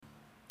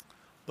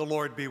The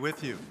Lord be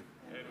with you.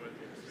 And with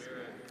your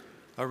spirit.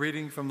 A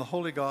reading from the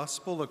Holy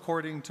Gospel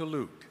according to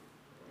Luke.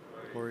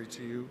 Glory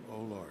to you, O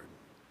Lord.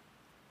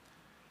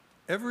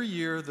 Every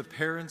year the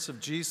parents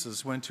of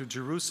Jesus went to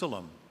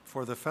Jerusalem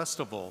for the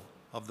festival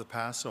of the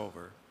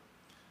Passover.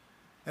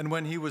 And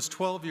when he was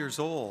 12 years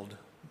old,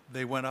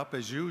 they went up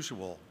as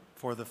usual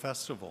for the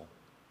festival.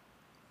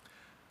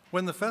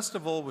 When the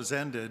festival was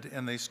ended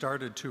and they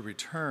started to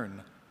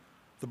return,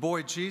 the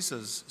boy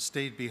Jesus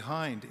stayed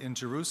behind in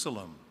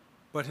Jerusalem,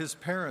 but his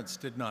parents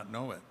did not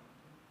know it.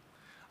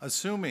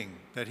 Assuming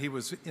that he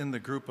was in the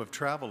group of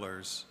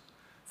travelers,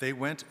 they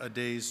went a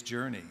day's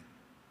journey.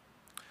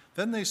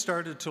 Then they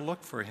started to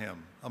look for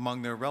him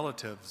among their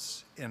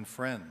relatives and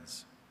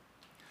friends.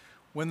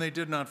 When they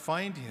did not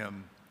find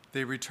him,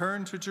 they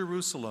returned to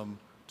Jerusalem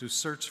to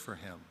search for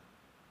him.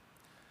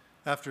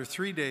 After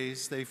 3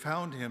 days, they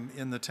found him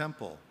in the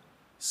temple,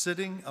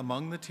 sitting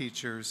among the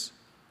teachers,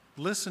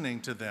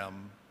 listening to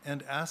them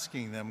and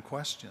asking them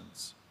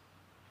questions.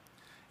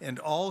 And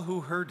all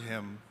who heard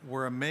him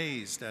were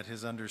amazed at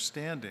his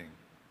understanding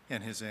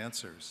and his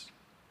answers.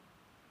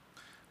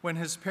 When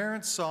his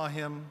parents saw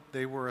him,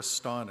 they were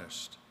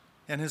astonished,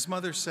 and his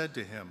mother said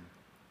to him,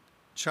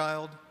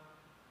 "Child,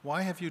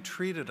 why have you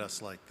treated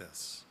us like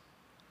this?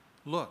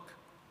 Look,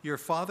 your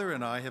father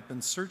and I have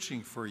been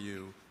searching for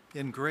you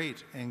in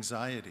great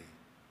anxiety."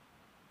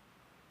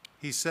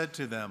 He said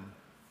to them,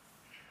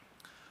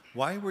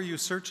 "Why were you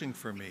searching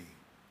for me?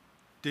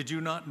 Did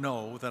you not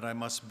know that I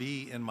must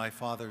be in my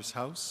Father's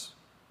house?"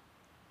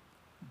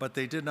 But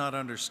they did not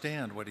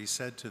understand what he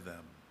said to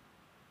them.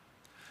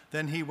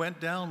 Then he went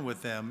down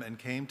with them and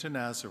came to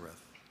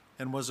Nazareth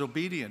and was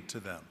obedient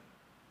to them.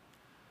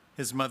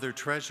 His mother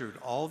treasured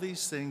all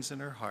these things in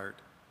her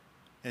heart,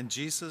 and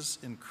Jesus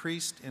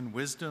increased in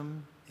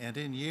wisdom and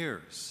in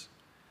years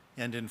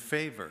and in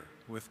favor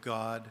with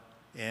God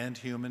and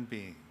human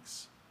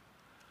beings.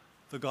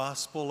 The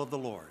Gospel of the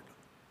Lord.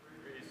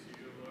 Praise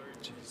to you,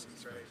 Lord Jesus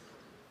Christ.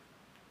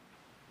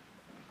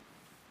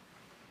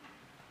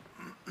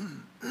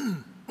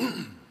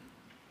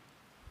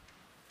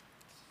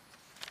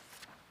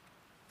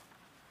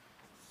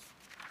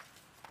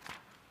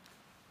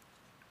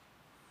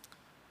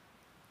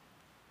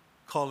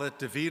 Colette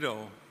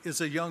DeVito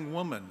is a young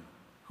woman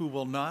who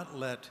will not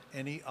let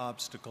any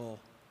obstacle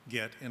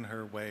get in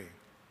her way.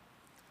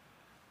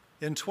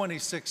 In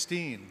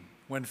 2016,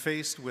 when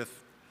faced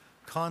with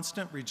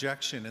constant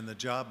rejection in the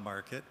job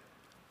market,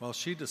 well,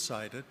 she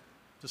decided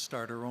to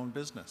start her own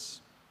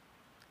business.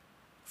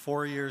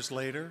 4 years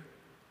later,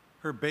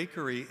 her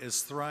bakery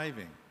is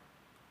thriving,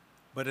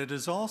 but it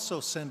is also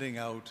sending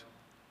out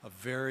a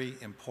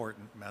very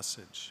important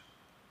message.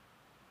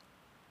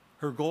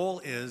 Her goal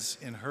is,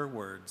 in her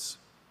words,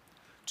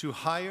 to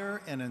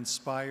hire and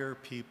inspire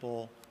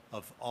people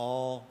of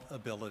all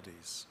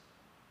abilities.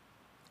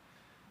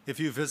 If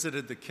you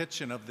visited the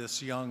kitchen of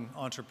this young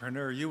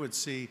entrepreneur, you would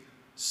see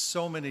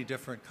so many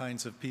different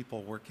kinds of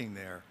people working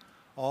there,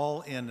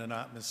 all in an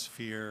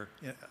atmosphere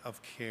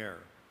of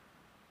care.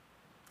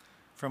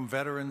 From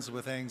veterans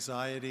with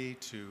anxiety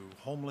to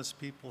homeless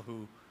people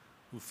who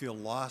feel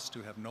lost,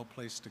 who have no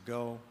place to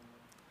go,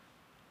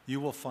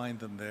 you will find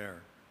them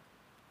there.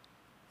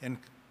 And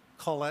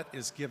Colette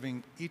is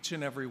giving each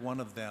and every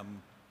one of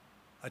them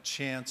a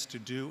chance to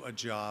do a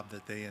job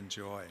that they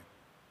enjoy.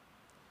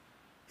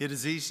 It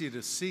is easy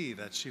to see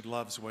that she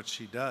loves what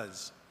she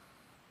does,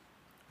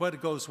 but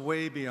it goes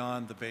way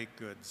beyond the baked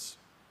goods.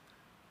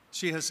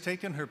 She has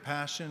taken her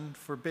passion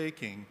for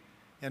baking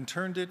and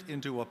turned it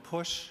into a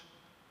push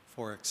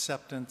for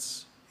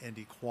acceptance and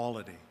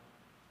equality.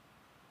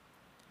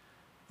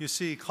 You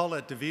see,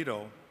 Colette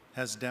DeVito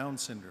has Down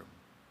syndrome,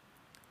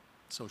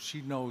 so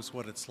she knows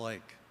what it's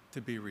like to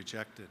be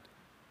rejected.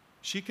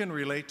 She can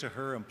relate to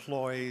her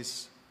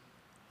employees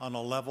on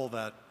a level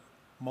that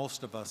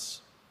most of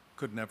us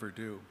could never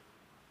do.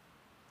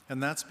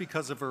 And that's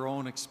because of her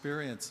own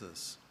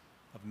experiences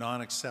of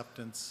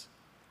non-acceptance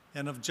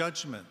and of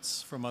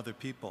judgments from other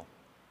people.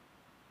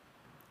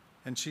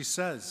 And she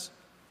says,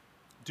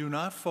 "Do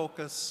not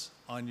focus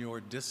on your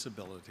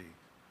disability,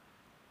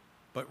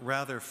 but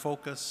rather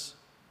focus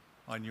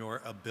on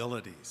your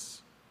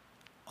abilities.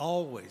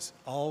 Always,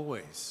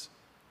 always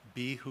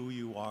be who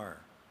you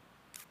are."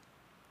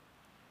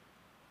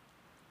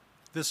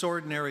 This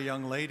ordinary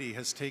young lady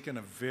has taken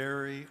a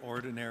very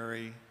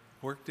ordinary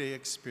workday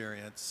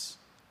experience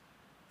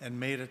and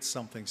made it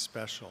something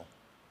special,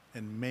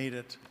 and made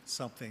it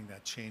something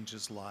that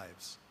changes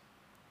lives.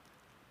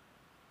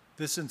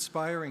 This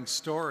inspiring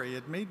story,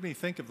 it made me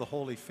think of the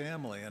Holy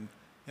Family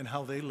and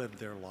how they lived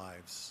their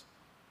lives.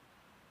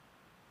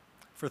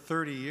 For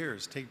 30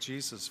 years, take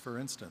Jesus for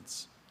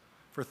instance.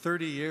 For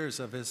 30 years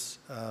of his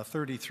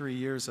 33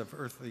 years of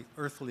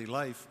earthly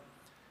life,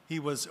 he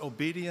was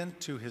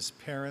obedient to his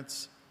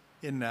parents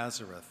in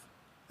Nazareth,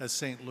 as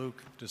St.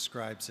 Luke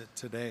describes it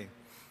today.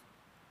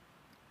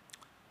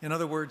 In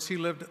other words, he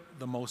lived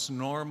the most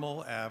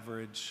normal,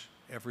 average,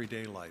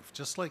 everyday life,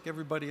 just like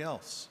everybody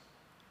else.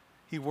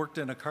 He worked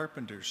in a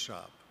carpenter's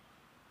shop.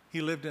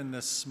 He lived in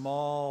this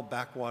small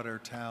backwater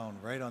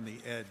town right on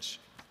the edge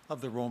of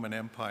the Roman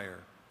Empire.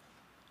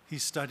 He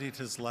studied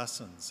his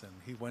lessons and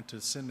he went to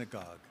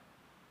synagogue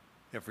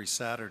every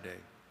Saturday.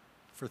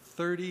 For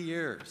 30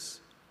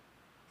 years,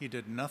 he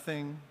did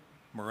nothing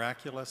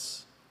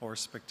miraculous or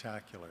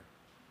spectacular.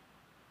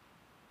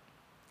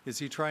 Is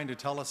he trying to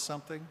tell us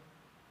something?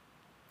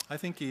 I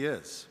think he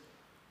is.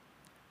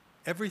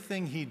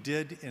 Everything he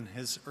did in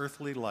his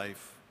earthly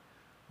life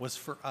was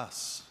for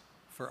us,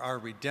 for our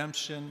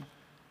redemption,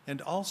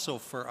 and also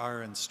for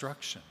our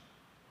instruction.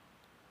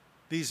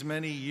 These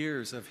many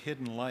years of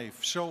hidden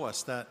life show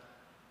us that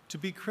to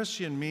be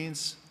Christian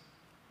means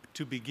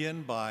to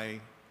begin by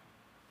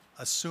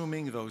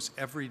assuming those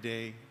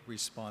everyday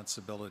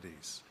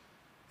responsibilities,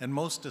 and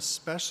most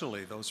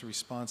especially those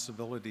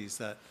responsibilities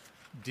that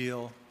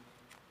deal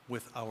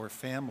with our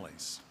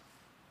families.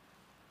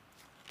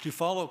 To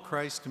follow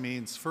Christ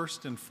means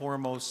first and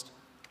foremost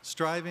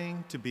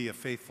striving to be a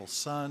faithful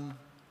son,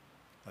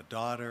 a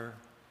daughter,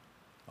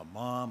 a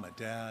mom, a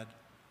dad,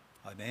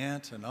 an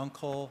aunt, an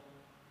uncle,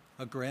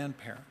 a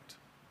grandparent.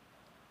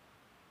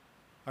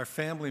 Our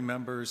family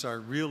members are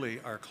really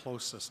our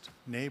closest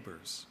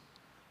neighbors.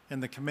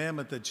 And the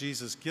commandment that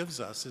Jesus gives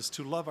us is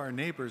to love our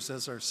neighbors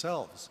as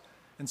ourselves.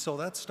 And so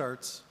that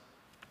starts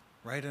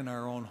right in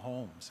our own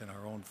homes, in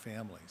our own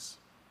families.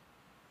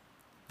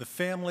 The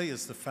family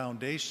is the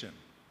foundation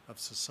of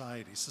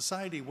society.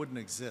 Society wouldn't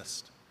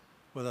exist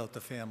without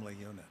the family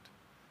unit.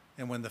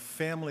 And when the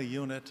family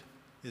unit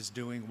is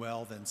doing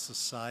well, then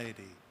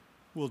society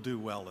will do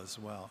well as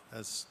well.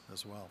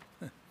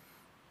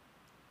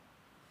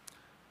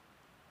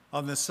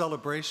 On this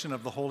celebration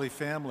of the Holy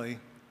Family,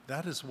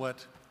 that is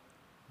what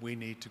we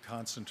need to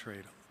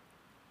concentrate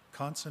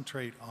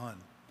on.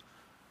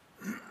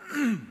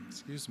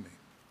 Excuse me.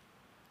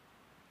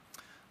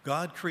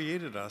 God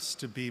created us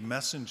to be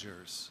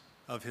messengers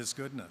of his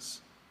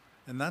goodness,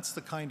 and that's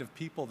the kind of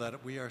people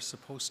that we are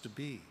supposed to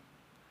be.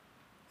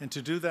 And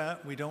to do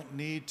that, we don't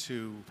need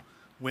to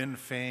win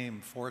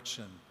fame,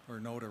 fortune, or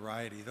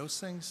notoriety. Those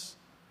things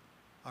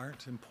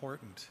aren't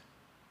important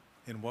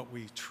in what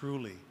we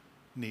truly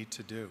need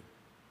to do.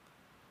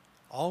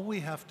 All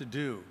we have to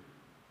do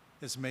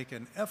is make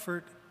an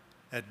effort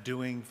at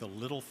doing the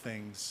little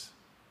things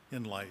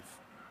in life,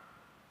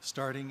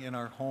 starting in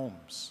our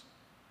homes.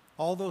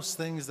 All those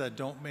things that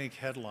don't make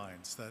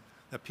headlines,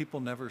 that people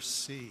never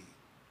see.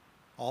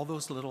 All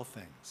those little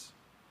things.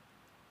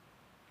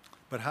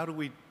 But how do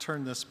we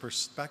turn this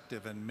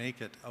perspective and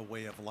make it a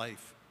way of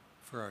life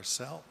for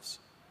ourselves?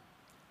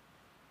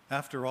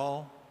 After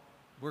all,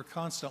 we're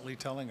constantly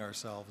telling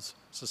ourselves,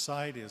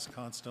 society is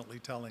constantly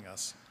telling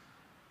us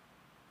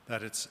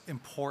that it's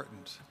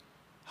important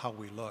how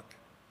we look,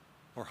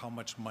 or how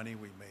much money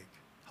we make,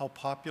 how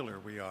popular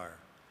we are,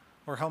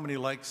 or how many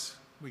likes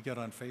we get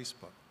on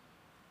Facebook.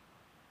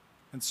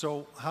 And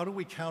so how do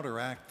we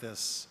counteract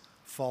this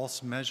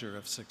false measure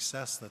of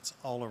success that's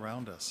all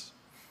around us?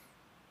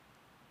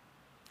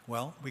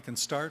 Well, we can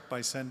start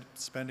by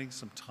spending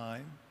some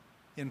time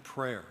in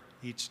prayer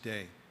each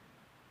day.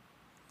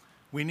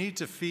 We need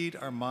to feed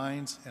our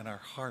minds and our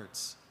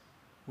hearts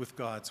with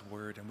God's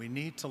word, and we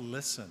need to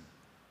listen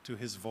to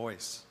his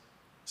voice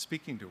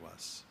speaking to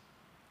us.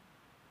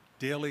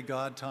 Daily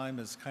God time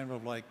is kind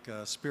of like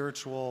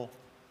spiritual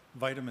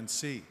vitamin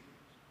C,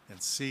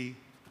 and C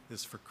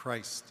is for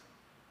Christ.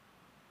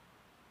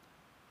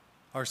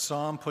 Our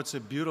psalm puts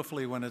it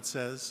beautifully when it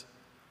says,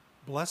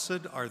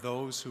 "Blessed are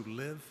those who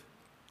live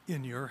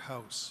in your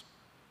house.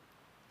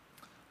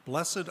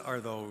 Blessed are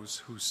those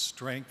whose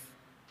strength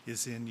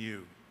is in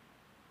you."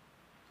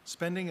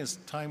 Spending his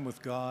time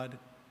with God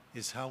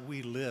is how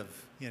we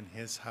live in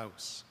his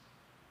house.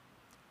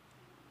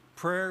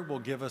 Prayer will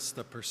give us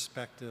the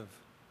perspective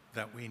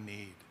that we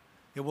need.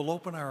 It will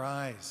open our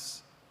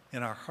eyes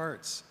and our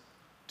hearts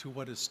to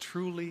what is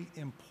truly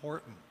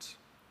important.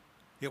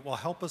 It will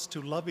help us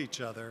to love each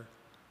other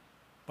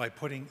by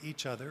putting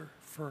each other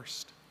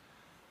first.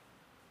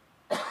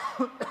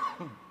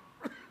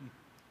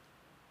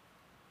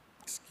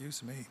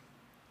 Excuse me.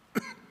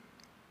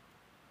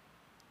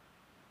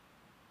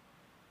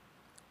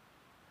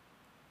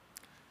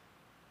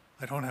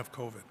 I don't have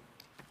COVID.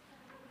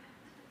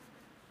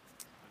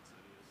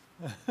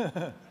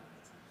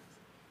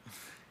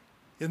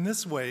 In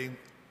this way,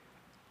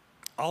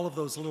 all of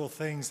those little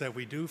things that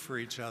we do for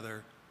each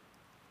other,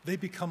 they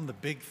become the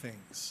big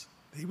things.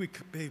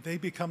 They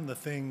become the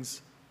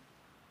things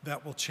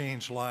that will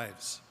change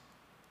lives.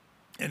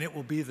 And it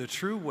will be the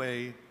true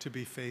way to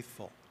be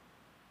faithful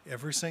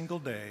every single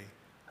day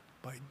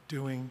by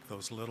doing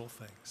those little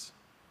things.